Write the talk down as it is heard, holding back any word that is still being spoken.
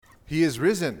He is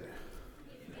risen.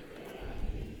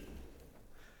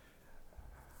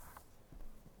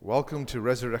 Welcome to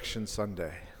Resurrection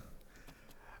Sunday.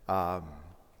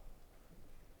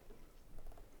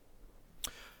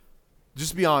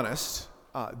 Just to be honest,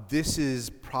 this is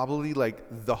probably like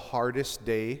the hardest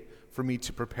day for me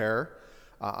to prepare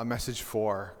a message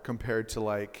for compared to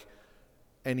like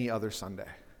any other Sunday.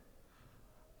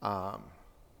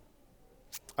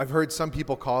 I've heard some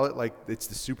people call it like it's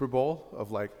the Super Bowl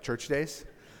of like church days.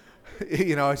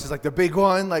 You know, it's just like the big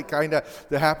one, like kind of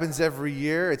that happens every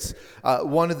year. It's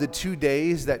one of the 2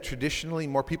 days that traditionally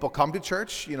more people come to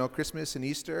church, you know, Christmas and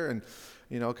Easter, and,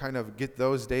 you know, kind of get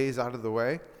those days out of the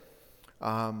way.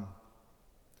 And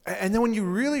then when you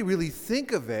really, really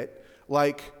think of it,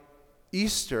 like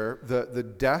Easter, the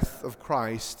death of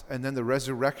Christ, and then the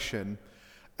resurrection,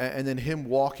 and then him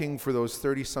walking for those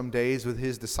 30-some days with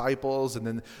his disciples, and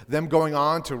then them going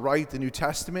on to write the New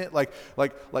Testament, like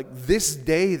this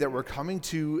day that we're coming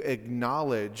to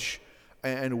acknowledge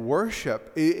and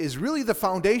worship is really the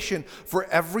foundation for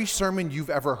every sermon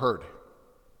you've ever heard,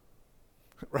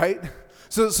 right?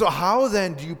 So how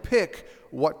then do you pick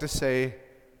what to say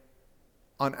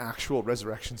on actual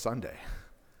Resurrection Sunday,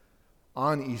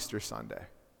 on Easter Sunday?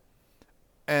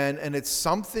 And it's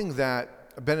something that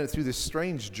I've been through this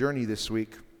strange journey this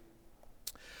week.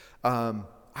 I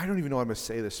don't even know what I'm going to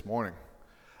say this morning.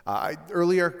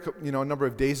 Earlier, you know, a number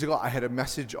of days ago, I had a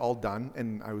message all done,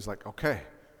 and I was like, okay,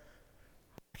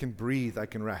 I can breathe, I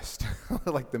can rest.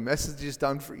 Like the message is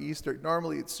done for Easter.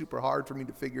 Normally, it's super hard for me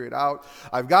to figure it out.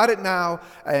 I've got it now,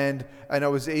 and I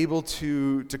was able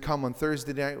to come on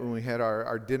Thursday night when we had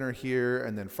our dinner here,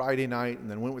 and then Friday night, and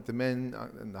then went with the men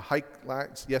on the hike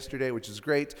yesterday, which is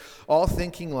great, all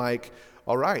thinking like,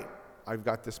 all right, I've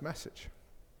got this message.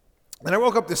 And I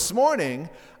woke up this morning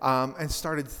and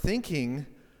started thinking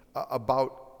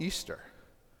about Easter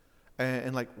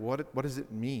and like what does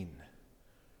it mean?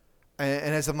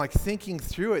 And as I'm like thinking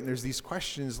through it, and there's these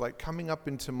questions like coming up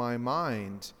into my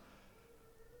mind,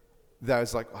 that I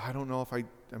was like, I don't know if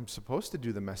I'm supposed to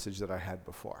do the message that I had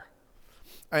before.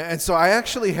 And so I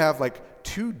actually have like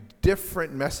 2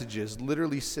 different messages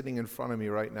literally sitting in front of me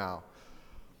right now.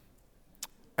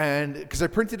 And because I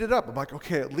printed it up, I'm like,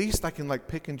 okay, at least I can like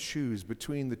pick and choose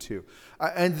between the 2.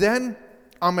 And then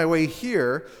on my way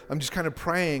here, I'm just kind of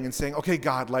praying and saying, okay,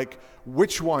 God, like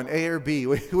which one, A or B?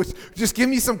 Just give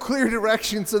me some clear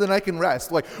direction so that I can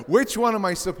rest. Like which one am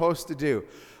I supposed to do?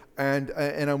 And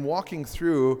I'm walking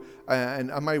through,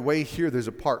 and on my way here, there's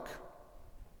a park.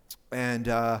 And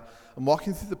I'm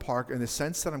walking through the park, and the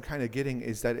sense that I'm kind of getting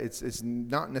is that it's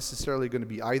not necessarily going to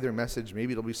be either message.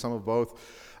 Maybe it'll be some of both.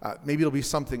 Maybe it'll be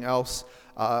something else.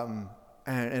 And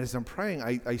as I'm praying,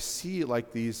 I see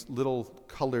like these little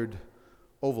colored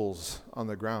ovals on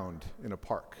the ground in a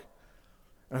park.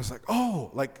 And I was like,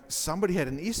 oh, like somebody had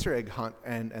an Easter egg hunt,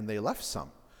 and they left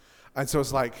some. And so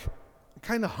it's like, I'm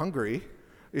kind of hungry,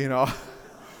 you know.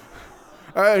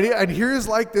 And here's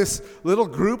like this little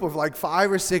group of like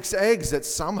 5 or 6 eggs that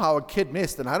somehow a kid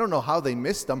missed. And I don't know how they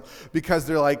missed them because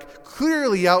they're like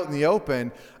clearly out in the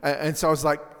open. And so I was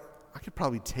like, I could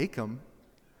probably take them.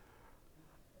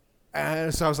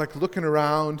 And so I was like looking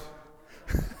around.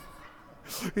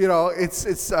 You know,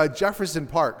 it's Jefferson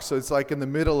Park. So it's like in the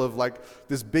middle of like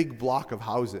this big block of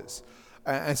houses.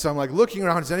 And so I'm like looking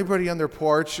around. Is anybody on their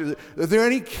porch? Are there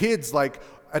any kids like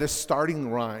at a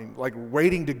starting line, like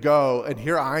waiting to go, and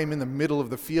here I am in the middle of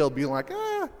the field being like,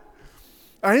 I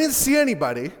didn't see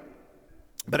anybody.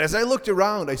 But as I looked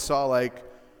around, I saw like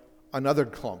another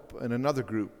clump and another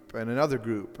group and another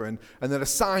group, and then a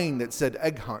sign that said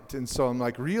egg hunt. And so I'm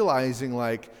like realizing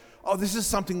like, oh, this is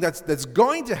something that's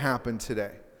going to happen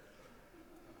today.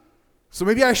 So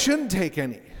maybe I shouldn't take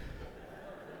any.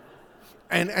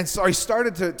 And so I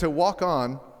started to walk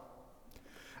on.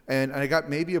 And I got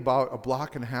maybe about a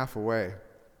block and a half away,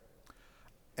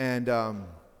 and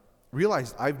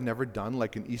realized I've never done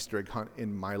like an Easter egg hunt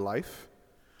in my life.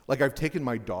 Like I've taken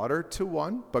my daughter to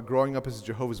one, but growing up as a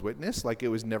Jehovah's Witness, like it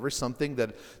was never something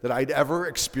that I'd ever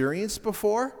experienced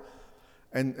before.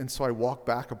 And so I walked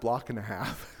back a block and a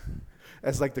half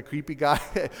as like the creepy guy,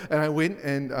 and I went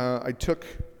and I took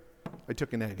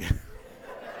an egg.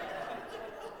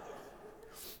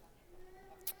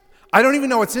 I don't even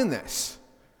know what's in this.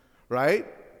 Right?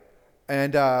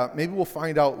 And maybe we'll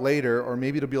find out later, or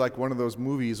maybe it'll be like one of those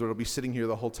movies where it'll be sitting here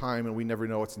the whole time and we never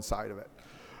know what's inside of it.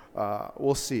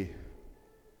 We'll see.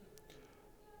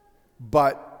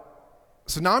 But,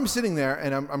 so now I'm sitting there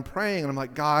and I'm praying and I'm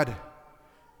like, God,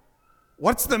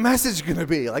 what's the message going to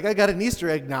be? Like I got an Easter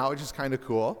egg now, which is kind of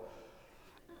cool.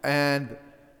 And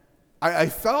I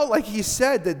felt like he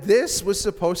said that this was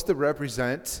supposed to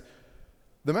represent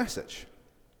the message.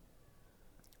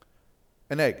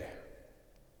 An egg.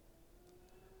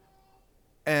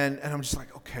 And I'm just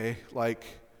like, okay, like,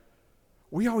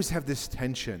 we always have this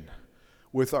tension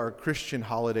with our Christian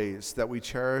holidays that we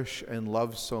cherish and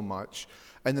love so much,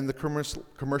 and then the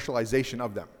commercialization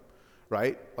of them,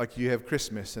 right? Like, you have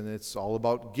Christmas, and it's all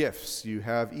about gifts. You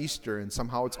have Easter, and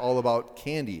somehow it's all about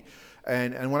candy.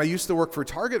 And when I used to work for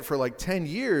Target for like 10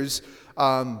 years,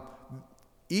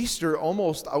 Easter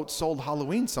almost outsold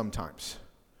Halloween sometimes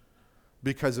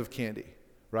because of candy,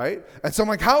 right? And so I'm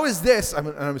like, how is this?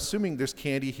 I'm assuming there's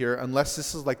candy here, unless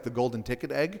this is like the golden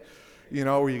ticket egg,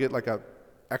 where you get like a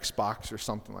Xbox or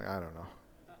something like, I don't know.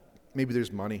 Maybe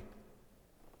there's money.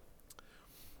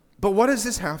 But what does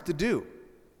this have to do?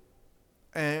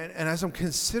 And as I'm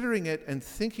considering it and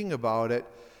thinking about it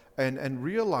and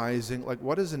realizing, like,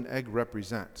 what does an egg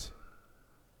represent?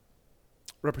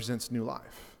 Represents new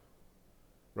life,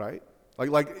 right?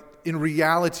 Like in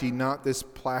reality, not this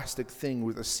plastic thing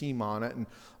with a seam on it and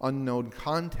unknown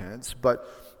contents, but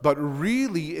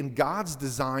really in God's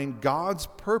design, God's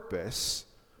purpose,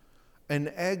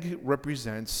 an egg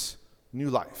represents new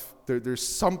life. There's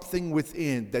something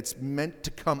within that's meant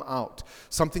to come out,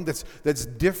 something that's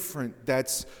different,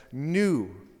 that's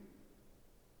new.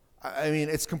 I mean,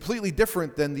 it's completely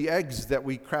different than the eggs that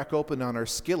we crack open on our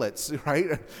skillets,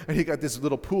 right? And you got this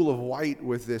little pool of white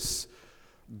with this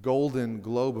golden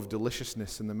globe of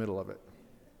deliciousness in the middle of it,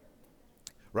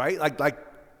 right? Like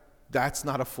that's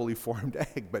not a fully formed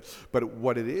egg, but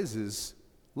what it is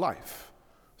life,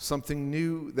 something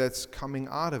new that's coming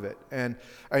out of it. And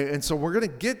so we're going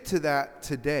to get to that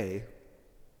today,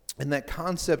 and that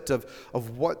concept of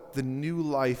what the new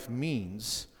life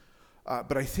means.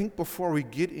 But I think before we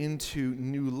get into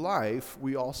new life,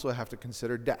 we also have to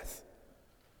consider death,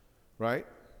 right?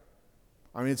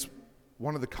 I mean, it's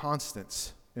one of the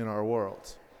constants in our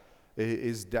world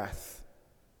is death.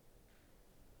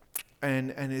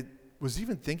 And it was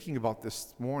even thinking about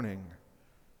this morning,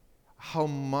 how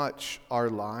much our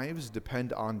lives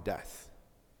depend on death.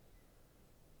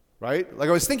 Right? Like,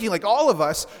 I was thinking, like, all of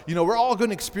us, we're all going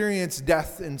to experience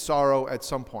death and sorrow at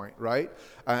some point, right?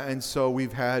 And so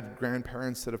we've had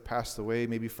grandparents that have passed away,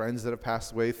 maybe friends that have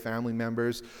passed away, family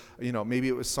members. Maybe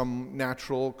it was some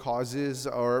natural causes,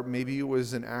 or maybe it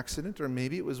was an accident, or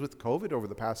maybe it was with COVID over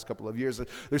the past couple of years.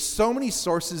 There's so many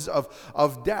sources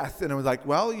of death. And I was like,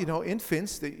 well,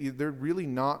 infants, they're really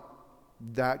not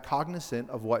that cognizant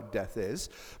of what death is.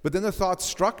 But then the thought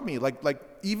struck me, like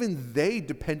even they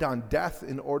depend on death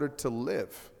in order to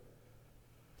live.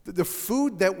 The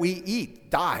food that we eat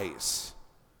dies,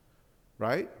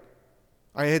 right?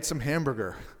 I had some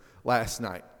hamburger last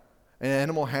night. An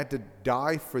animal had to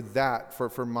die for that,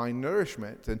 for my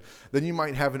nourishment. And then you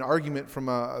might have an argument from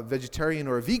a vegetarian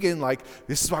or a vegan, like,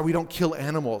 this is why we don't kill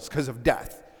animals, because of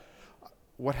death.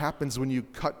 What happens when you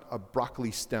cut a broccoli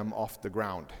stem off the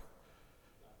ground?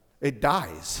 It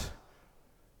dies,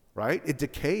 right? It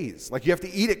decays. Like, you have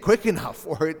to eat it quick enough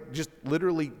or it just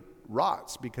literally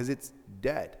rots because it's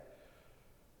dead.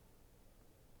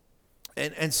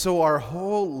 And so our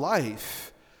whole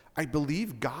life, I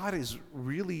believe God is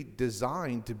really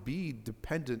designed to be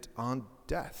dependent on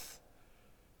death,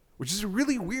 which is a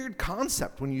really weird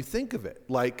concept when you think of it.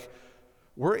 Like,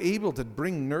 we're able to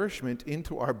bring nourishment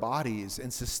into our bodies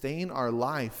and sustain our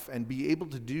life and be able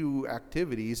to do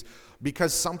activities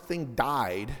because something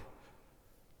died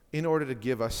in order to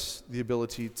give us the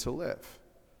ability to live.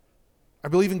 I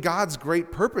believe in God's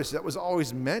great purpose that was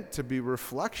always meant to be a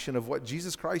reflection of what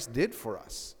Jesus Christ did for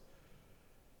us.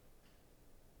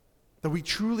 That we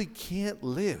truly can't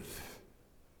live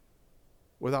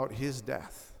without his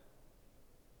death.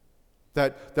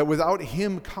 That without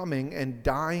him coming and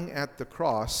dying at the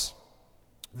cross,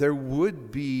 there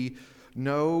would be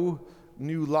no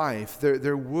new life.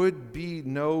 There would be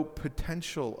no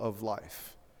potential of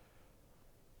life.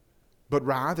 But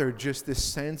rather just this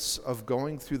sense of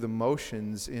going through the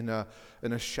motions in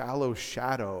a shallow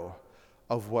shadow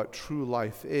of what true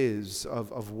life is,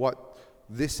 of what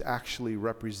this actually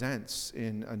represents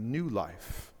in a new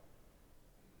life.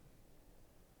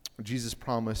 Jesus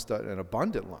promised an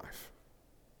abundant life.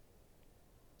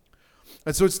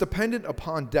 And so it's dependent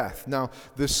upon death. Now,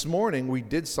 this morning we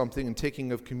did something in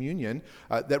taking of communion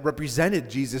that represented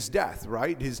Jesus' death,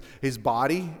 right? His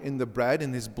body in the bread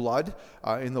and his blood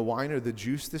in the wine or the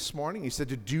juice this morning. He said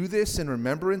to do this in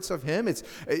remembrance of him. It's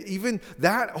even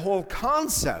that whole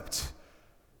concept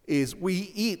is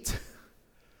we eat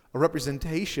a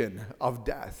representation of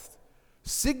death,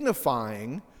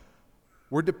 signifying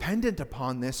we're dependent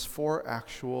upon this for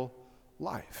actual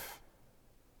life.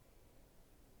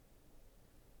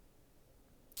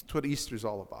 That's what Easter's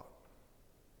all about.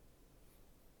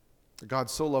 God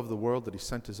so loved the world that he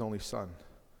sent his only Son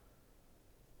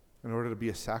in order to be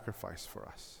a sacrifice for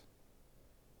us.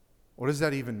 What does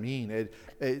that even mean?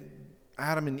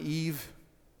 Adam and Eve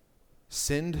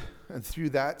sinned, and through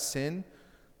that sin,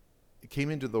 it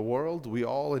came into the world. We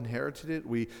all inherited it.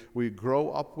 We grow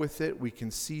up with it. We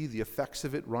can see the effects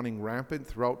of it running rampant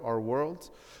throughout our world.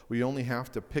 We only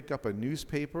have to pick up a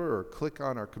newspaper or click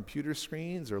on our computer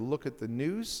screens or look at the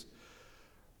news,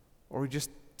 or we just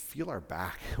feel our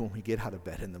back when we get out of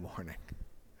bed in the morning.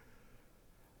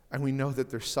 And we know that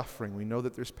there's suffering. We know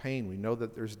that there's pain. We know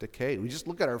that there's decay. We just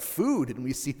look at our food and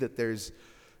we see that there's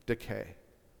decay.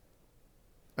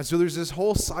 And so there's this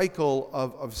whole cycle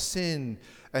of sin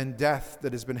and death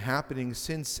that has been happening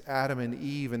since Adam and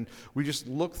Eve. And we just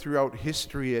look throughout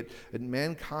history at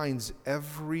mankind's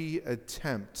every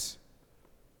attempt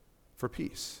for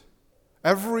peace.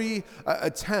 Every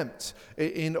attempt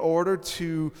in order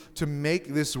to make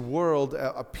this world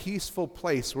a peaceful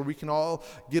place where we can all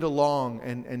get along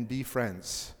and be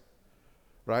friends.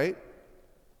 Right?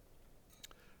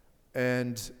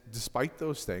 And despite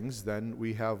those things, then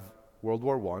we have World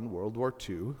War I, World War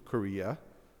II, Korea,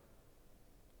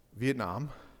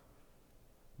 Vietnam,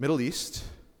 Middle East,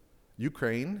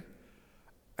 Ukraine,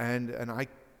 and I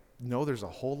know there's a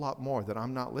whole lot more that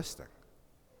I'm not listing.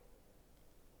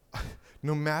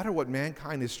 No matter what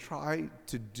mankind has tried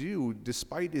to do,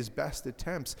 despite his best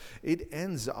attempts, it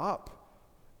ends up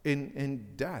in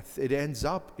death. It ends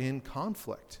up in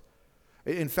conflict.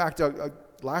 In fact,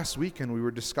 last weekend we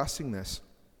were discussing this.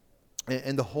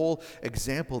 And the whole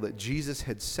example that Jesus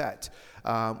had set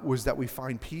was that we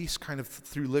find peace kind of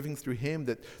through living through him,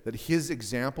 that his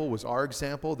example was our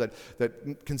example,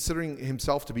 that considering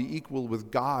himself to be equal with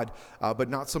God, but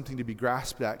not something to be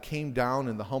grasped at, came down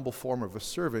in the humble form of a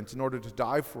servant in order to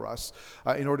die for us,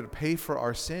 in order to pay for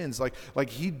our sins. Like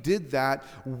he did that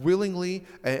willingly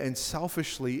and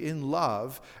selfishly in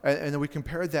love. And then we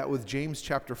compared that with James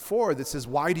chapter 4 that says,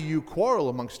 why do you quarrel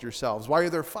amongst yourselves? Why are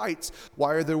there fights?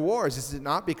 Why are there wars? Is it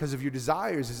not because of your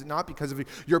desires? Is it not because of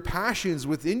your passions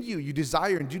within you? You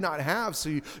desire and do not have,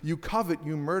 so you covet,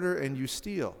 you murder, and you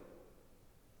steal.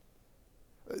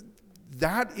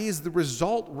 That is the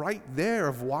result right there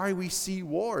of why we see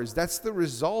wars. That's the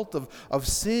result of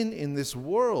sin in this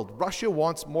world. Russia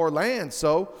wants more land,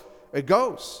 so it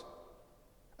goes.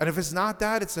 And if it's not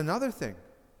that, it's another thing.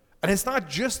 And it's not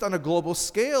just on a global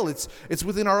scale. It's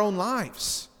within our own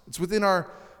lives. It's within our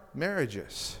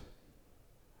marriages.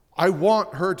 I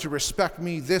want her to respect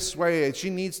me this way, and she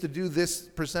needs to do this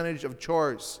percentage of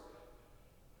chores.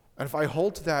 And if I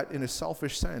hold to that in a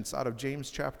selfish sense out of James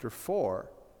chapter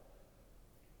 4,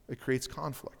 it creates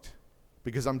conflict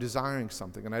because I'm desiring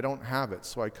something and I don't have it,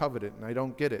 so I covet it, and I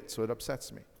don't get it, so it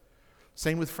upsets me.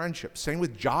 Same with friendships, same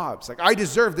with jobs. Like, I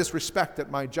deserve this respect at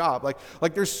my job.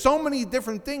 Like there's so many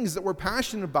different things that we're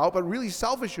passionate about but really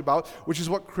selfish about, which is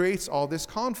what creates all this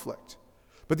conflict.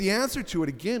 But the answer to it,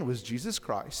 again, was Jesus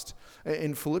Christ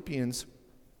in Philippians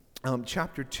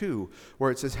chapter 2, where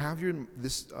it says,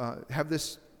 have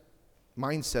this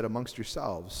mindset amongst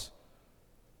yourselves.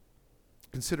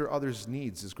 Consider others'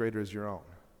 needs as greater as your own.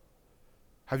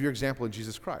 Have your example in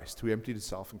Jesus Christ, who emptied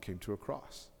himself and came to a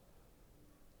cross,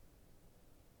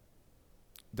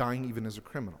 dying even as a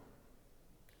criminal.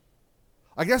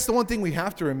 I guess the one thing we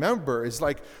have to remember is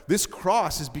like this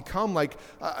cross has become like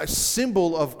a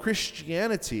symbol of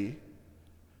Christianity,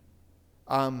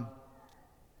 but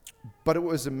it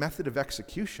was a method of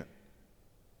execution.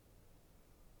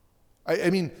 I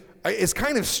mean, it's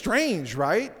kind of strange,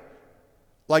 right?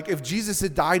 Like if Jesus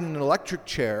had died in an electric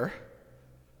chair,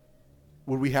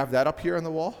 would we have that up here on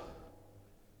the wall?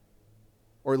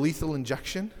 Or lethal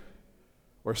injection?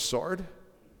 Or sword?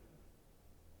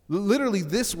 Literally,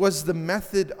 this was the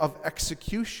method of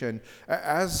execution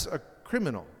as a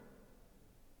criminal.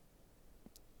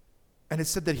 And it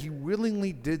said that he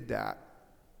willingly did that.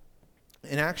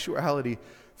 In actuality,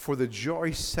 for the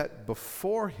joy set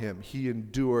before him, he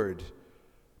endured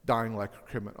dying like a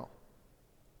criminal.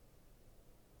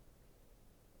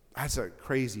 That's a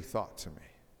crazy thought to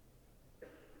me.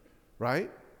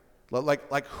 Right?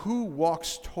 Like who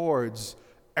walks towards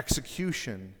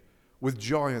execution with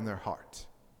joy in their heart?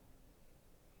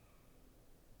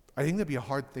 I think that'd be a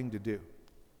hard thing to do.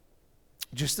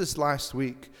 Just this last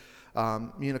week,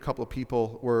 me and a couple of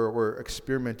people were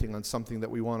experimenting on something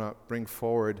that we want to bring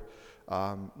forward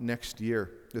next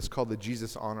year. It's called the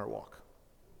Jesus Honor Walk.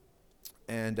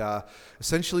 And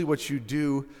essentially what you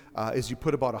do is you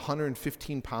put about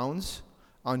 115 pounds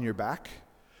on your back,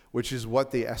 which is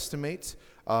what they estimate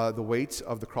the weight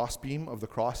of the crossbeam of the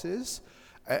cross is,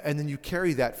 and then you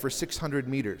carry that for 600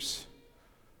 meters.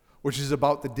 which is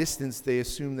about the distance they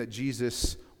assume that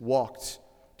Jesus walked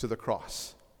to the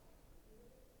cross.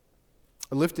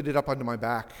 I lifted it up onto my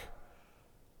back,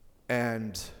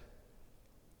 and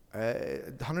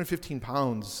 115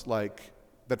 pounds, like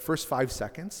that first 5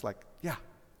 seconds, like, yeah,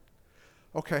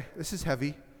 okay, this is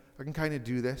heavy. I can kind of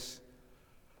do this.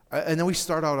 And then we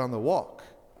start out on the walk.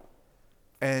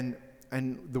 And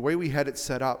the way we had it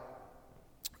set up,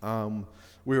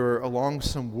 we were along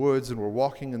some woods and we're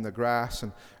walking in the grass,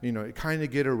 and you kind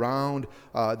of get around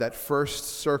that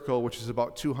first circle, which is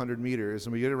about 200 meters,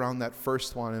 and we get around that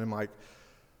first one, and I'm like,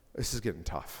 this is getting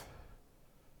tough.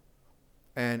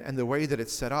 And the way that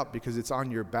it's set up, because it's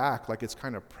on your back, like it's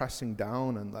kind of pressing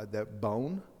down on that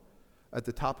bone at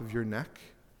the top of your neck,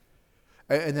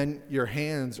 and then your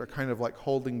hands are kind of like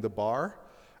holding the bar,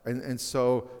 and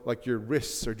so like your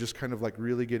wrists are just kind of like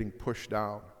really getting pushed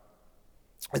down.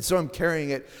 And so I'm carrying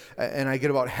it, and I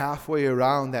get about halfway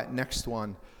around that next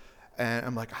one, and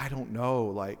I'm like, I don't know,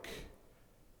 like,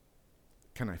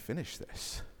 can I finish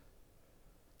this?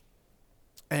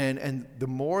 And the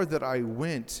more that I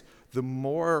went, the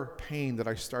more pain that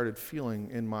I started feeling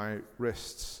in my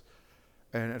wrists.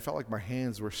 And it felt like my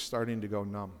hands were starting to go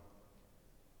numb.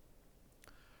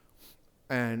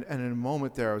 And in a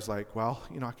moment there, I was like, well,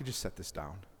 I could just set this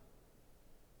down.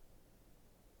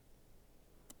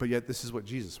 But yet, this is what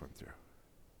Jesus went through.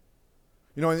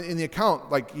 In the account,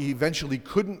 like, he eventually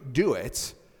couldn't do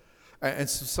it, and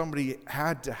so somebody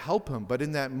had to help him. But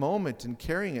in that moment, in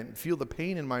carrying it and feel the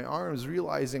pain in my arms,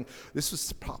 realizing this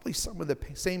was probably some of the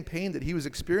same pain that he was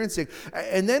experiencing,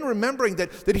 and then remembering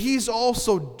that he's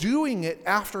also doing it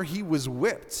after he was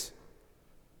whipped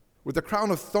with a crown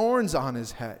of thorns on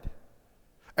his head.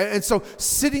 And so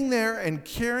sitting there and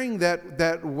carrying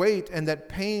that weight and that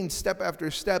pain step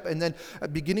after step, and then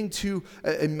beginning to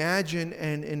imagine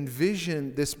and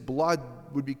envision this blood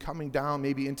would be coming down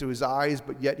maybe into his eyes,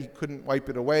 but yet he couldn't wipe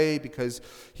it away because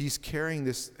he's carrying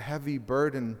this heavy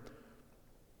burden.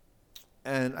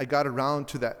 And I got around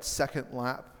to that second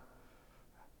lap,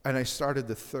 and I started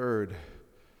the third,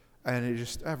 and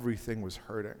everything was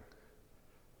hurting.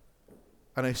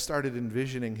 And I started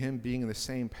envisioning him being in the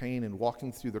same pain and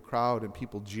walking through the crowd and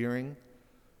people jeering,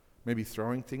 maybe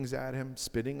throwing things at him,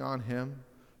 spitting on him,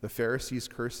 the Pharisees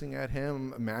cursing at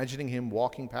him, imagining him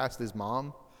walking past his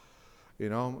mom. It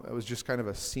was just kind of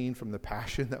a scene from the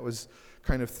Passion that was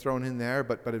kind of thrown in there,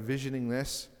 but envisioning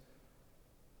this.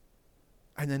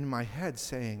 And then in my head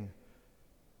saying,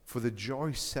 for the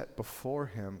joy set before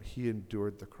him, he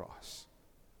endured the cross.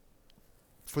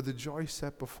 For the joy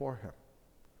set before him.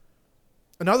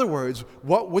 In other words,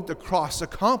 what would the cross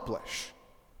accomplish?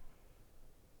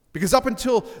 Because up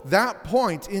until that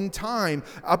point in time,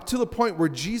 up to the point where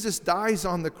Jesus dies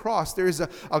on the cross, there is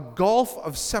a gulf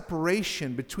of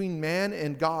separation between man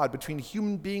and God, between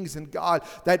human beings and God,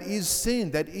 that is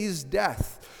sin, that is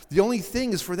death. The only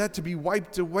thing is for that to be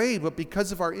wiped away, but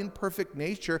because of our imperfect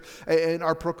nature and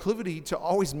our proclivity to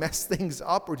always mess things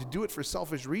up or to do it for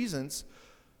selfish reasons,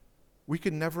 we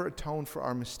can never atone for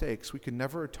our mistakes. We can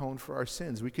never atone for our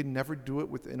sins. We can never do it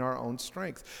within our own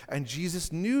strength. And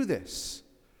Jesus knew this.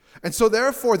 And so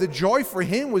therefore, the joy for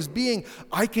him was being,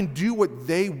 I can do what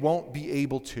they won't be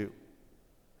able to.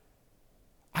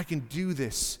 I can do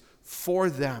this for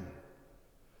them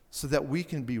so that we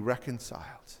can be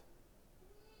reconciled.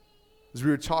 As we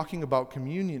were talking about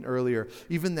communion earlier,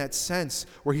 even that sense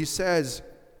where he says,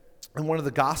 in one of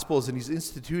the Gospels, and he's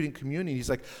instituting communion, he's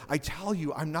like, I tell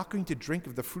you, I'm not going to drink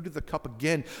of the fruit of the cup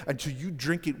again until you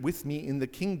drink it with me in the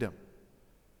kingdom.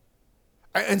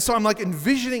 And so I'm like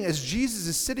envisioning as Jesus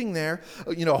is sitting there,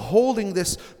 holding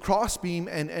this crossbeam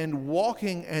and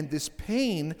walking, and this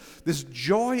pain, this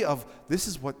joy of this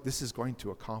is what this is going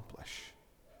to accomplish.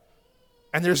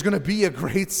 And there's going to be a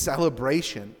great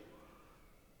celebration.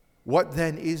 What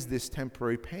then is this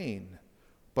temporary pain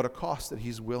but a cost that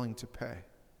he's willing to pay?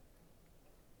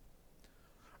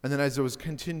 And then as I was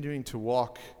continuing to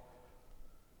walk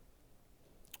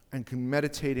and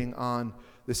meditating on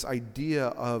this idea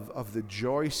of the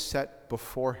joy set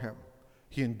before him,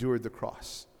 he endured the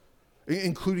cross,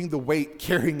 including the weight,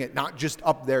 carrying it, not just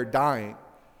up there dying.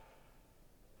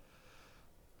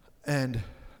 And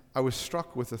I was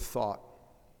struck with a thought.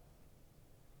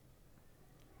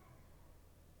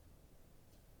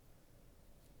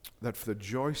 That for the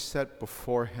joy set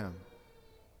before him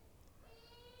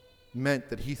meant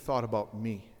that he thought about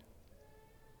me.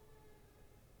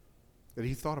 That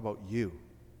he thought about you.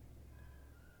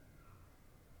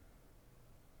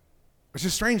 It's a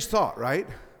strange thought, right?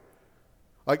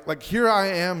 Like here I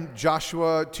am,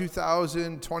 Joshua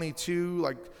 2022,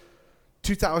 like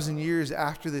 2,000 years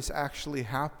after this actually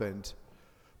happened.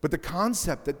 But the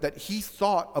concept that he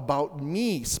thought about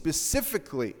me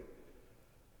specifically,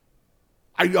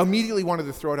 I immediately wanted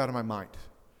to throw it out of my mind,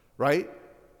 right?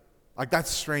 Like,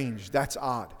 that's strange, that's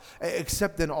odd.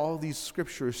 Except then all these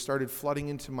scriptures started flooding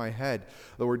into my head,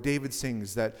 where David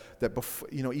sings that before,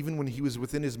 even when he was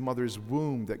within his mother's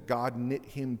womb, that God knit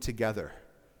him together.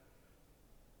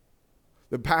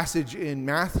 The passage in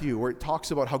Matthew where it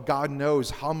talks about how God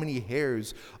knows how many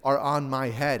hairs are on my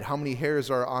head, how many hairs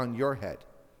are on your head.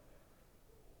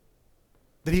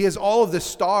 That he has all of the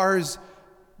stars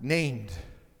named.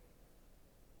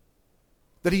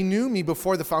 That he knew me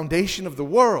before the foundation of the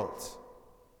world.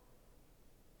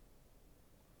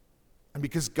 And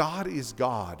because God is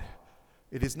God,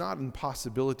 it is not an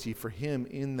impossibility for him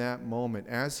in that moment,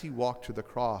 as he walked to the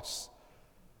cross,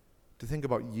 to think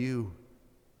about you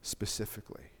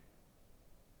specifically.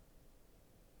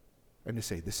 And to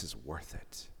say, this is worth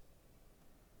it.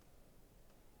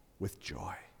 With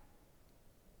joy.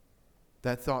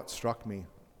 That thought struck me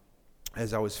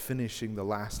as I was finishing the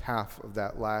last half of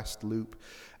that last loop,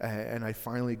 and I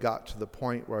finally got to the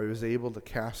point where I was able to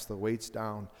cast the weights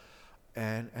down,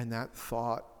 and that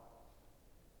thought,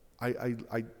 I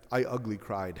ugly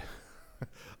cried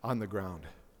on the ground.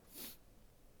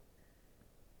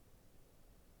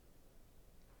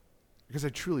 Because I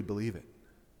truly believe it.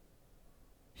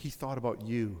 He thought about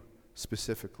you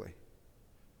specifically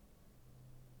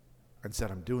and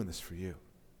said, I'm doing this for you.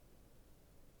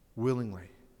 Willingly.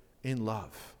 In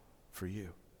love for you.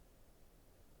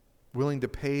 Willing to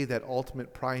pay that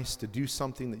ultimate price to do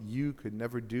something that you could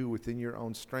never do within your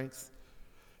own strength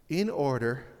in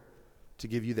order to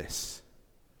give you this.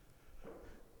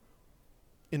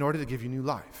 In order to give you new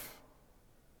life.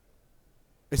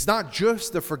 It's not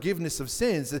just the forgiveness of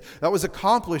sins. That was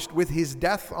accomplished with his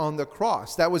death on the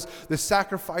cross. That was the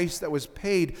sacrifice that was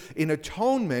paid in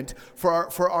atonement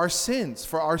for our sins,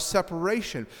 for our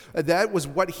separation. That was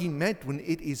what he meant when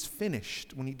it is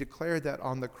finished, when he declared that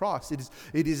on the cross. It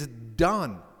is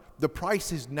done. The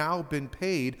price has now been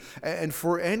paid. And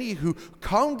for any who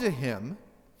come to him,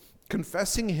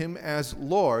 confessing him as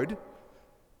Lord,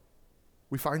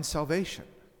 we find salvation.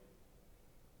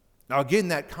 Now again,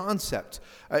 that concept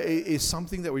is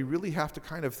something that we really have to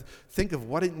kind of think of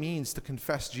what it means to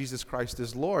confess Jesus Christ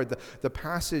as Lord. The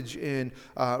passage in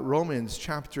Romans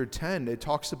chapter 10, it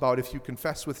talks about if you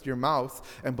confess with your mouth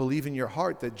and believe in your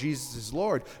heart that Jesus is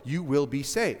Lord, you will be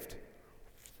saved.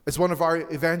 It's one of our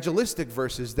evangelistic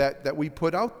verses that we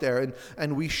put out there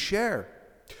and we share.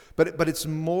 But it's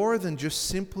more than just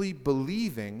simply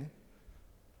believing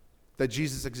that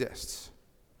Jesus exists.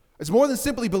 It's more than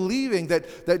simply believing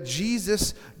that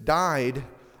Jesus died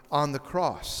on the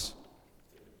cross.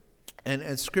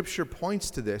 And Scripture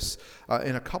points to this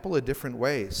in a couple of different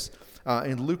ways.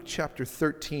 In Luke chapter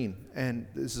 13, and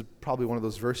this is probably one of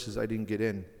those verses I didn't get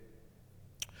in.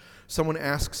 Someone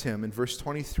asks him in verse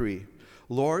 23,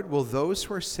 Lord, will those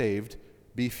who are saved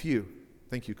be few?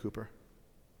 Thank you, Cooper.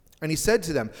 And he said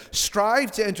to them,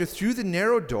 strive to enter through the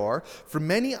narrow door, for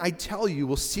many, I tell you,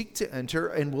 will seek to enter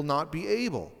and will not be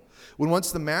able. When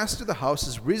once the master of the house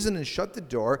has risen and shut the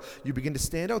door, you begin to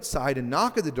stand outside and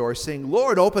knock at the door, saying,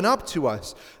 Lord, open up to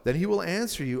us. Then he will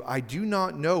answer you, I do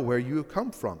not know where you have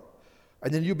come from.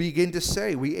 And then you begin to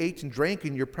say, we ate and drank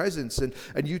in your presence, and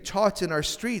you taught in our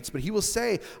streets. But he will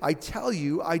say, I tell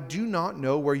you, I do not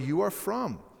know where you are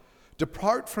from.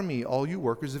 Depart from me, all you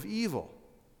workers of evil.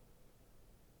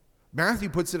 Matthew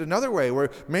puts it another way,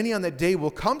 where many on that day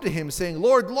will come to him saying,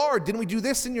 Lord, Lord, didn't we do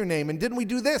this in your name? And didn't we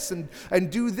do this and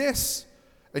do this?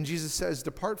 And Jesus says,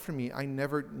 depart from me, I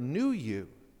never knew you.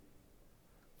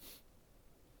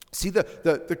 See,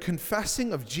 the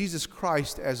confessing of Jesus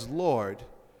Christ as Lord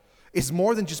is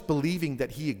more than just believing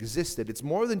that he existed. It's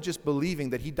more than just believing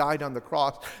that he died on the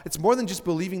cross. It's more than just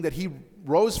believing that he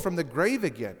rose from the grave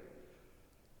again.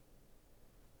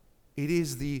 It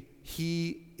is the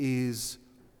he is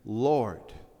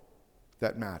Lord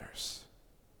that matters.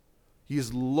 He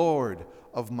is Lord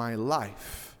of my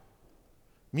life.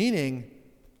 Meaning,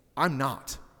 I'm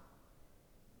not.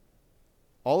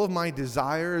 All of my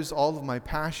desires, all of my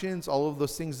passions, all of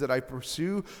those things that I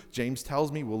pursue, James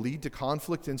tells me will lead to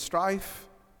conflict and strife,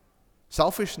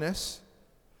 selfishness.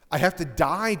 I have to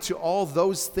die to all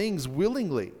those things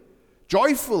willingly,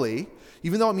 joyfully,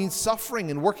 even though it means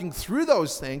suffering and working through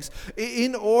those things,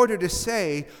 in order to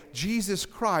say, Jesus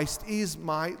Christ is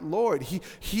my Lord.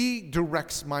 He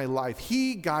directs my life.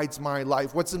 He guides my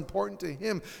life. What's important to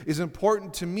him is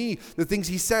important to me. The things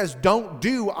he says don't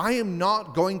do, I am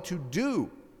not going to do.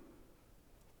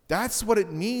 That's what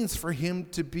it means for him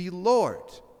to be Lord.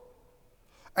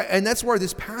 And that's where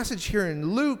this passage here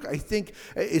in Luke, I think,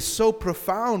 is so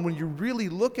profound when you really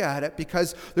look at it,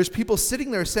 because there's people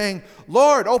sitting there saying,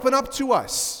 Lord, open up to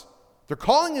us. They're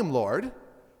calling him Lord,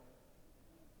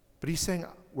 but he's saying,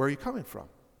 where are you coming from?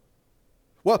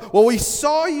 Well, we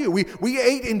saw you. We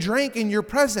ate and drank in your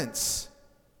presence.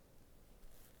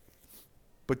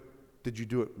 But did you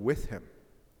do it with him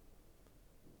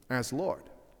as Lord?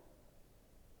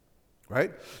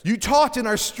 Right? You taught in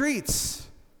our streets.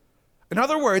 In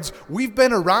other words, we've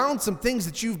been around some things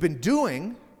that you've been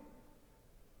doing,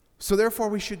 so therefore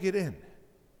we should get in.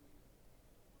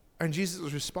 And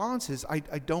Jesus' response is, I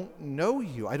don't know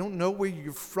you. I don't know where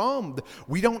you're from.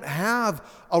 We don't have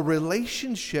a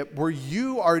relationship where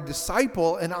you are a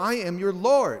disciple and I am your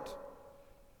Lord.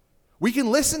 We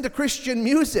can listen to Christian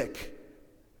music.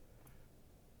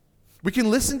 We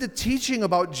can listen to teaching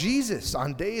about Jesus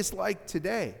on days like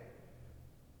today.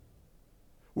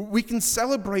 We can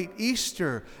celebrate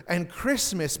Easter and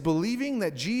Christmas believing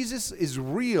that Jesus is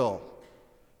real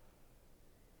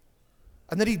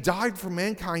and that he died for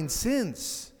mankind's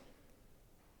sins.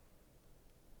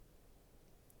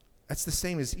 That's the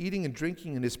same as eating and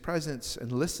drinking in his presence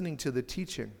and listening to the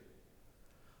teaching.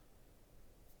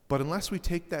 But unless we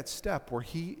take that step where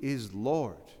he is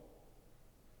Lord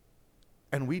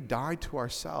and we die to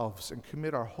ourselves and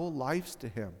commit our whole lives to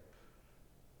him,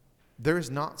 there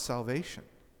is not salvation.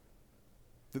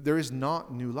 There is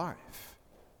not new life.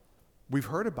 We've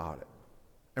heard about it.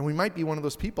 And we might be one of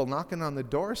those people knocking on the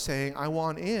door saying, I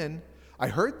want in. I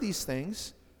heard these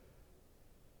things,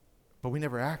 but we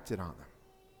never acted on them.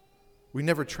 We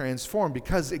never transformed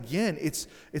because, again, it's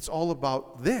all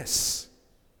about this.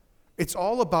 It's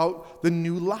all about the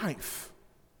new life.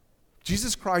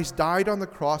 Jesus Christ died on the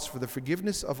cross for the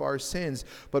forgiveness of our sins,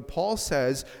 but Paul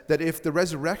says that if the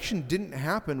resurrection didn't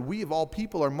happen, we of all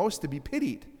people are most to be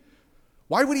pitied.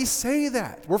 Why would he say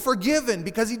that? We're forgiven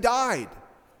because he died.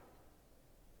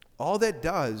 All that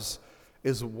does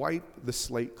is wipe the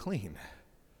slate clean.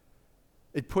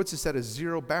 It puts us at a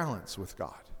zero balance with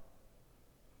God.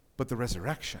 But the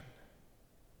resurrection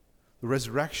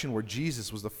where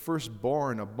Jesus was the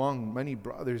firstborn among many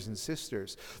brothers and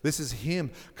sisters. This is him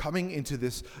coming into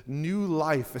this new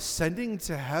life, ascending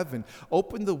to heaven,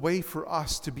 opened the way for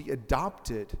us to be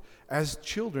adopted as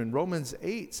children. Romans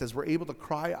 8 says we're able to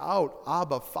cry out,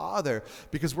 Abba, Father,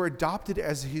 because we're adopted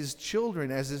as his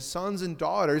children, as his sons and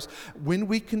daughters, when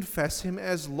we confess him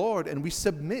as Lord and we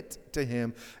submit to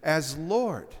him as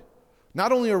Lord.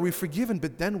 Not only are we forgiven,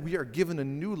 but then we are given a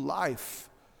new life,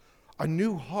 a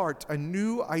new heart, a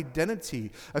new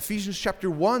identity. Ephesians chapter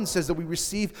 1 says that we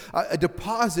receive a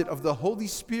deposit of the Holy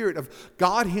Spirit of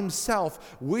God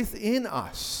himself within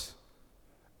us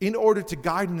in order to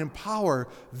guide and empower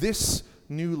this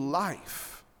new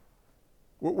life.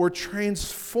 We're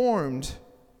transformed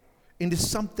into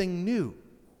something new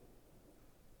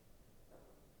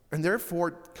and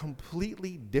therefore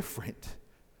completely different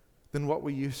than what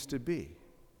we used to be.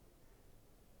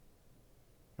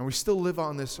 And we still live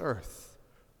on this earth.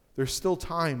 There's still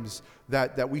times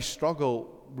that we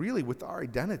struggle really with our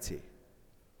identity.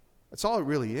 That's all it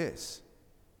really is.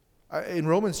 In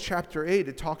Romans chapter 8,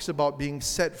 it talks about being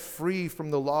set free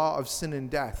from the law of sin and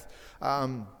death.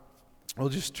 We'll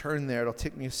just turn there. It'll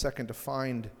take me a second to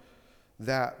find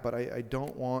that, but I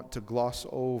don't want to gloss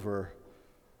over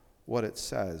what it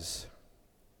says.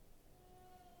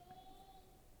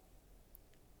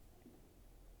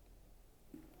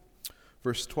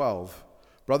 Verse 12,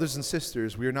 brothers and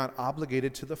sisters, we are not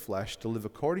obligated to the flesh to live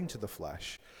according to the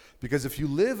flesh, because if you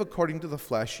live according to the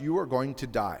flesh, you are going to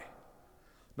die.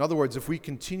 In other words, if we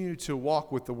continue to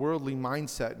walk with the worldly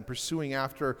mindset and pursuing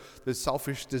after the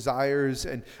selfish desires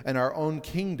and our own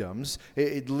kingdoms,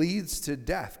 it leads to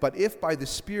death. But if by the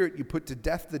Spirit you put to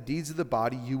death the deeds of the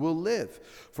body, you will live.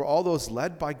 For all those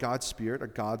led by God's Spirit are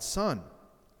God's Son.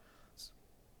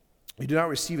 You do not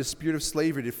receive a spirit of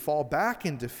slavery to fall back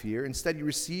into fear. Instead, you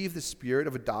receive the spirit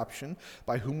of adoption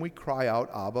by whom we cry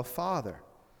out, Abba, Father.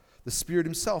 The Spirit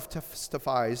himself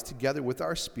testifies together with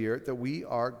our spirit that we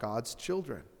are God's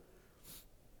children.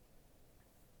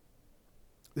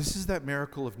 This is that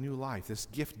miracle of new life, this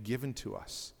gift given to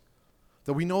us,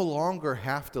 that we no longer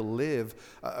have to live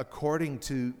according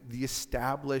to the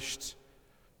established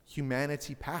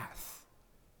humanity path.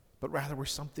 But rather we're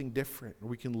something different.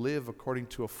 We can live according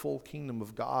to a full kingdom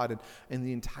of God and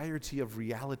the entirety of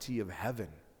reality of heaven.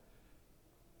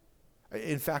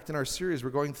 In fact, in our series,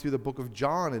 we're going through the book of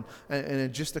John, and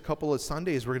in just a couple of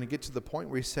Sundays, we're going to get to the point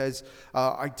where he says,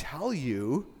 I tell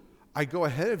you, I go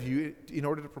ahead of you in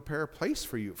order to prepare a place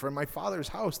for you. For in my Father's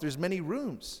house, there's many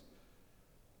rooms.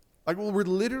 We're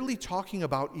literally talking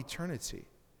about eternity.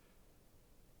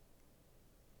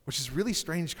 which is a really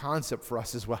strange concept for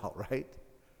us as well, right?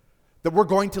 That we're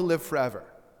going to live forever.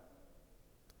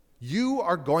 You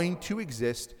are going to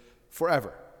exist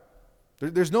forever.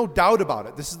 There's no doubt about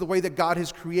it. This is the way that God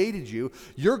has created you.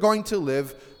 You're going to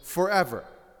live forever.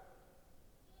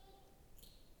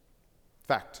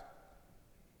 Fact.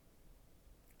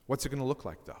 What's it going to look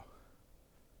like, though?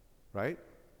 Right?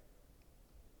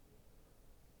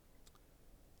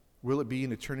 Will it be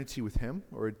an eternity with Him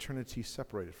or eternity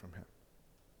separated from Him?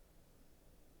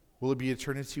 Will it be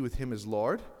eternity with Him as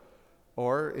Lord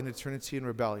or an eternity in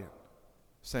rebellion,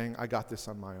 saying, I got this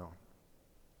on my own?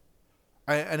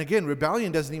 And again,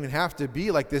 rebellion doesn't even have to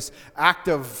be like this act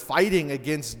of fighting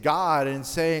against God and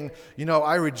saying,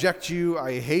 I reject you,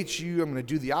 I hate you, I'm going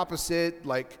to do the opposite,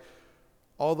 like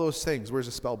all those things. Where's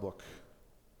the spell book?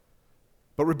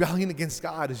 But rebellion against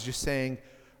God is just saying,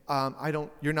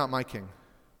 you're not my king.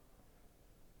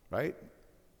 Right?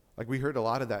 Like we heard a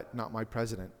lot of that, not my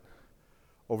president,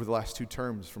 over the last 2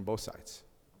 terms from both sides.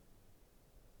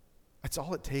 That's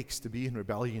all it takes to be in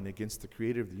rebellion against the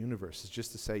creator of the universe, is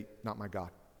just to say, not my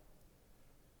God.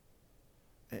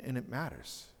 And it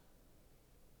matters.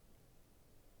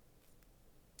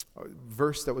 A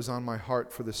verse that was on my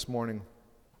heart for this morning,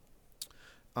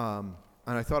 and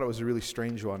I thought it was a really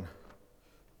strange one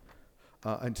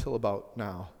until about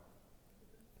now.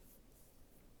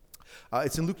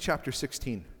 It's in Luke chapter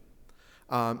 16.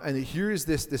 And here is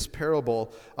this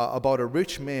parable about a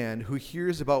rich man who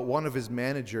hears about one of his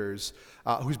managers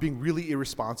who's being really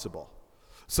irresponsible.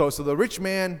 So the rich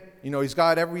man, he's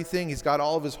got everything. He's got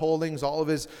all of his holdings, all of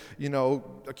his,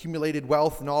 accumulated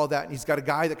wealth and all of that. And he's got a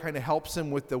guy that kind of helps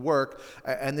him with the work.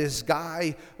 And this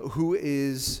guy who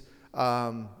is,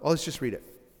 let's just read it.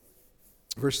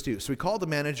 Verse 2, so he called the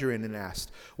manager in and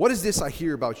asked, what is this I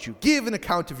hear about you? Give an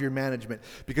account of your management,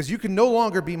 because you can no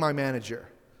longer be my manager.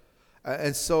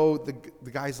 And so the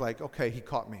guy's like, okay, he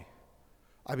caught me.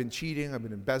 I've been cheating, I've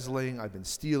been embezzling, I've been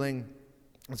stealing.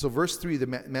 And so verse 3, the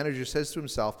manager says to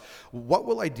himself, what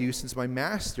will I do since my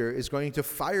master is going to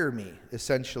fire me,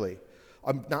 essentially?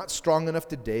 I'm not strong enough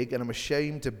to dig, and I'm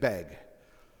ashamed to beg.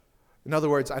 In other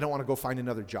words, I don't want to go find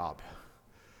another job.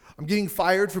 I'm getting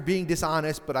fired for being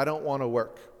dishonest, but I don't want to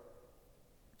work.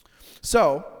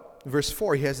 So, in verse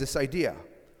 4, he has this idea.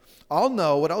 I'll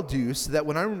know what I'll do so that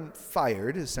when I'm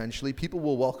fired, essentially, people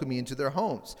will welcome me into their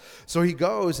homes. So he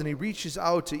goes and he reaches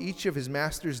out to each of his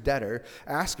master's debtor,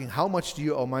 asking, how much do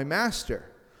you owe my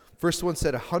master? First one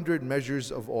said 100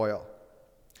 measures of oil.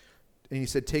 And he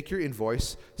said, take your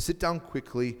invoice, sit down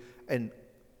quickly, and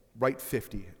write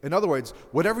 50. In other words,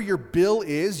 whatever your bill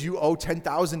is, you owe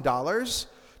 $10,000,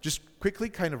 just quickly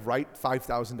kind of write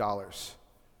 $5,000.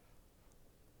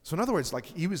 So in other words, like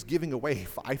he was giving away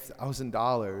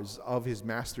 $5,000 of his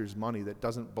master's money that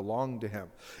doesn't belong to him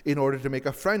in order to make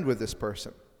a friend with this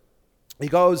person. He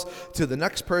goes to the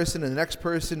next person and the next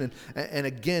person and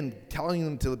again telling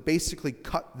them to basically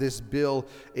cut this bill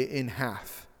in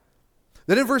half.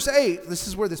 Then in verse 8, this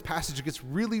is where this passage gets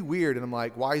really weird, and I'm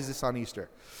like, why is this on Easter?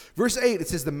 Verse 8, it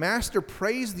says, the master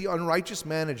praised the unrighteous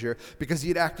manager because he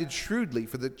had acted shrewdly,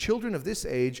 for the children of this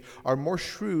age are more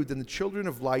shrewd than the children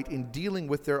of light in dealing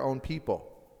with their own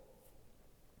people.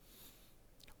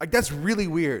 Like, that's really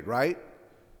weird, right?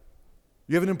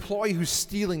 You have an employee who's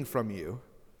stealing from you,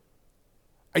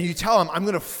 and you tell him, I'm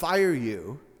going to fire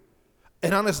you,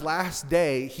 and on his last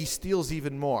day, he steals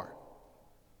even more.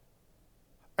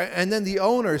 And then the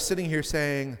owner is sitting here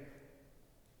saying,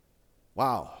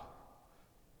 wow,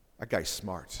 that guy's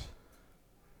smart.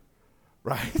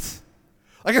 Right?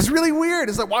 Like, it's really weird.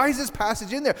 It's like, why is this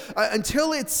passage in there?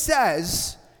 Until it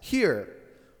says here,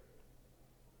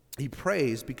 he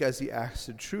prays because he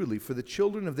acted truly, for the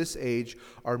children of this age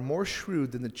are more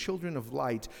shrewd than the children of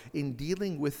light in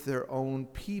dealing with their own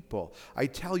people. I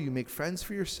tell you, make friends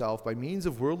for yourself by means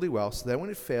of worldly wealth, so that when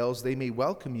it fails, they may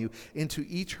welcome you into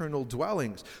eternal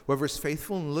dwellings. Whoever is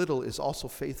faithful in little is also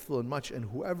faithful in much, and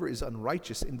whoever is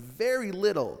unrighteous in very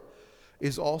little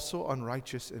is also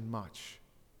unrighteous in much.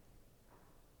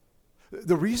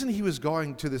 The reason he was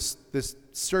going to this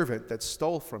servant that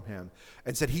stole from him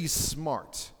and said he's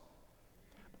smart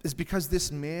is because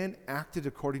this man acted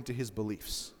according to his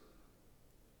beliefs.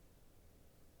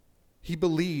 He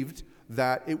believed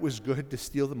that it was good to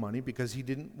steal the money because he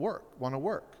didn't want to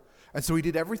work. And so he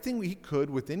did everything he could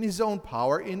within his own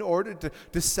power in order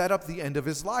to set up the end of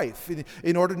his life,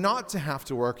 in order not to have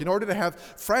to work, in order to have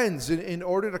friends, in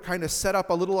order to kind of set up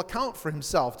a little account for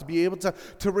himself to be able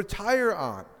to retire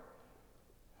on.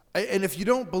 And if you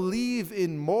don't believe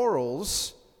in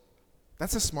morals,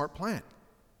 that's a smart plan.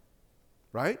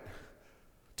 Right?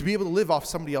 To be able to live off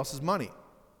somebody else's money.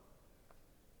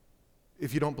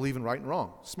 if you don't believe in right and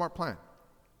wrong. Smart plan.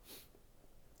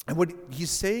 And what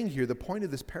he's saying here, the point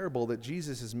of this parable that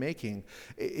Jesus is making,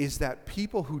 is that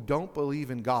people who don't believe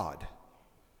in God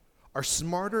are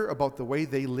smarter about the way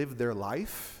they live their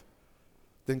life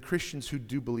than Christians who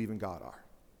do believe in God are.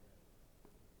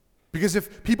 Because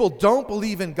if people don't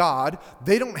believe in God,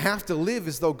 they don't have to live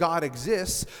as though God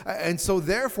exists. And so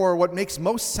therefore, what makes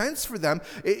most sense for them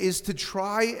is to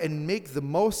try and make the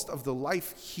most of the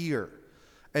life here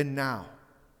and now.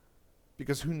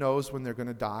 Because who knows when they're going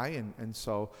to die, and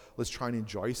so let's try and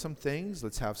enjoy some things.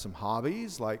 Let's have some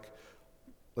hobbies.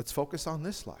 Let's focus on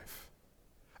this life.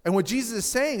 And what Jesus is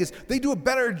saying is they do a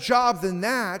better job than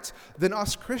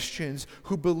us Christians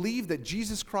who believe that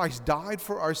Jesus Christ died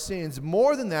for our sins.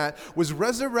 More than that, was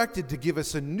resurrected to give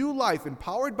us a new life,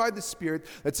 empowered by the Spirit,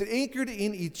 that's anchored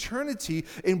in eternity,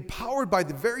 empowered by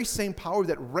the very same power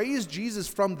that raised Jesus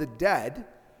from the dead.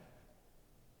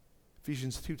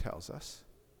 Ephesians 2 tells us.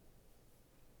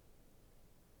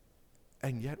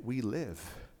 And yet we live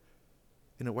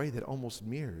in a way that almost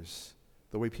mirrors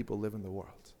the way people live in the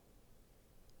world.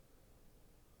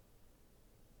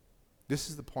 This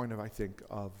is the point I think,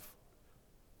 of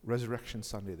Resurrection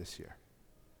Sunday this year.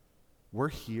 We're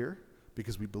here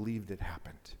because we believed it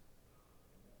happened.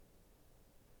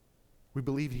 We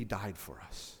believe he died for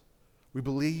us. We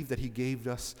believe that he gave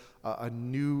us a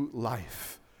new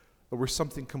life. That we're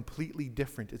something completely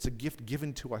different. It's a gift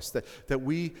given to us that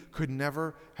we could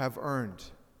never have earned.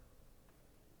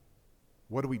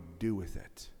 What do we do with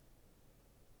it?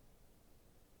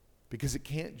 Because it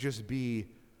can't just be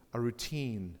a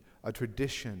routine, a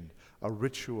tradition, a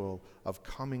ritual of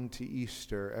coming to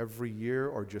Easter every year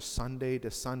or just Sunday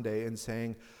to Sunday and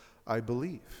saying, I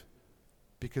believe.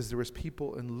 Because there was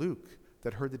people in Luke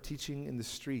that heard the teaching in the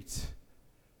street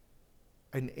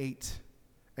and ate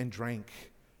and drank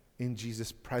in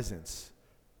Jesus' presence,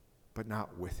 but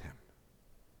not with him.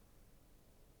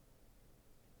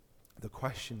 The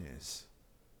question is,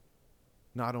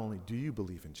 not only do you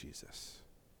believe in Jesus,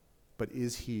 but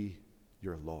is he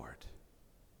your Lord?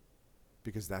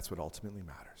 Because that's what ultimately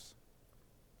matters.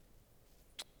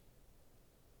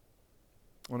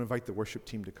 I want to invite the worship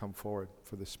team to come forward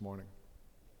for this morning.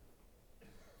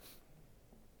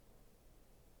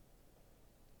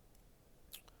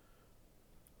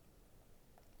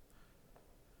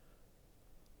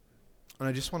 And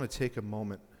I just want to take a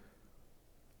moment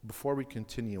before we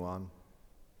continue on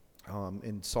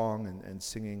in song and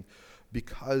singing,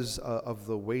 because of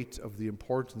the weight of the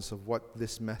importance of what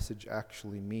this message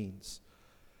actually means.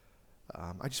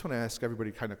 I just want to ask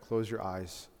everybody to kind of close your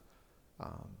eyes.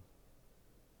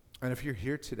 And if you're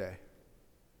here today,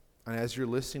 and as you're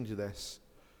listening to this,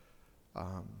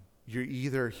 you're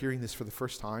either hearing this for the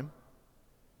first time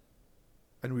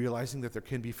and realizing that there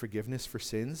can be forgiveness for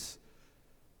sins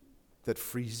that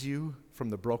frees you from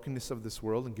the brokenness of this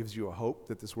world and gives you a hope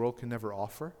that this world can never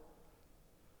offer.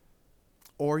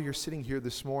 Or you're sitting here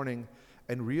this morning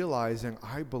and realizing,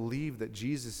 I believe that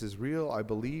Jesus is real. I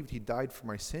believed he died for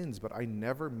my sins, but I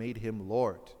never made him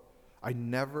Lord. I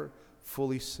never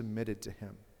fully submitted to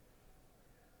him,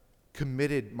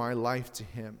 committed my life to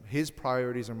him. His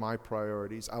priorities are my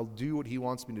priorities. I'll do what he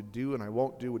wants me to do, and I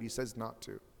won't do what he says not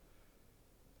to.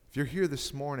 If you're here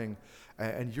this morning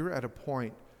and you're at a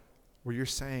point where you're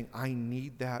saying, I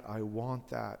need that, I want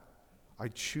that, I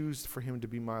choose for him to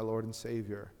be my Lord and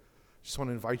Savior, I just want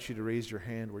to invite you to raise your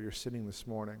hand where you're sitting this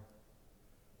morning.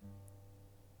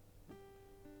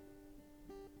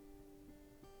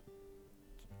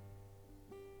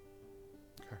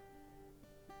 Okay.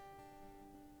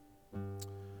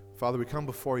 Father, we come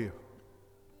before you,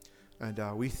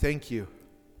 and we thank you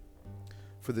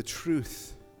for the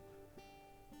truth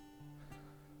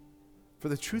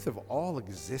of all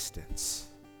existence.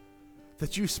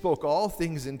 That you spoke all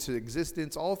things into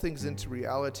existence, all things into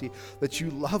reality, that you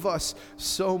love us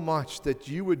so much that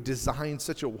you would design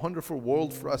such a wonderful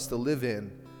world for us to live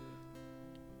in,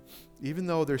 even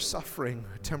though there's suffering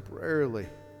temporarily.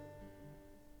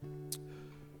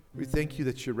 We thank you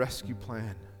that your rescue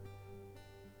plan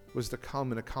was to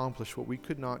come and accomplish what we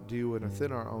could not do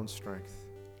within our own strength.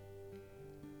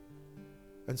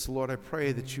 And so, Lord, I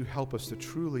pray that you help us to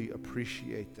truly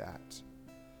appreciate that.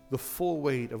 The full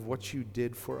weight of what you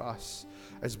did for us,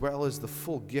 as well as the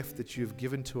full gift that you have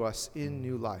given to us in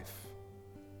new life.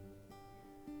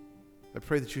 I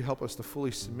pray that you help us to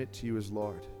fully submit to you as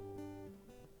Lord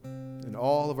in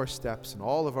all of our steps and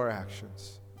all of our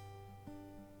actions,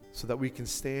 so that we can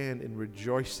stand in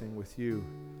rejoicing with you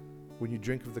when you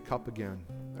drink of the cup again,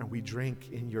 and we drink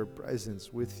in your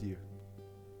presence with you.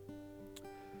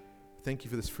 Thank you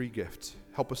for this free gift.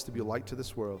 Help us to be a light to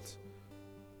this world.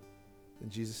 In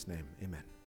Jesus' name, amen.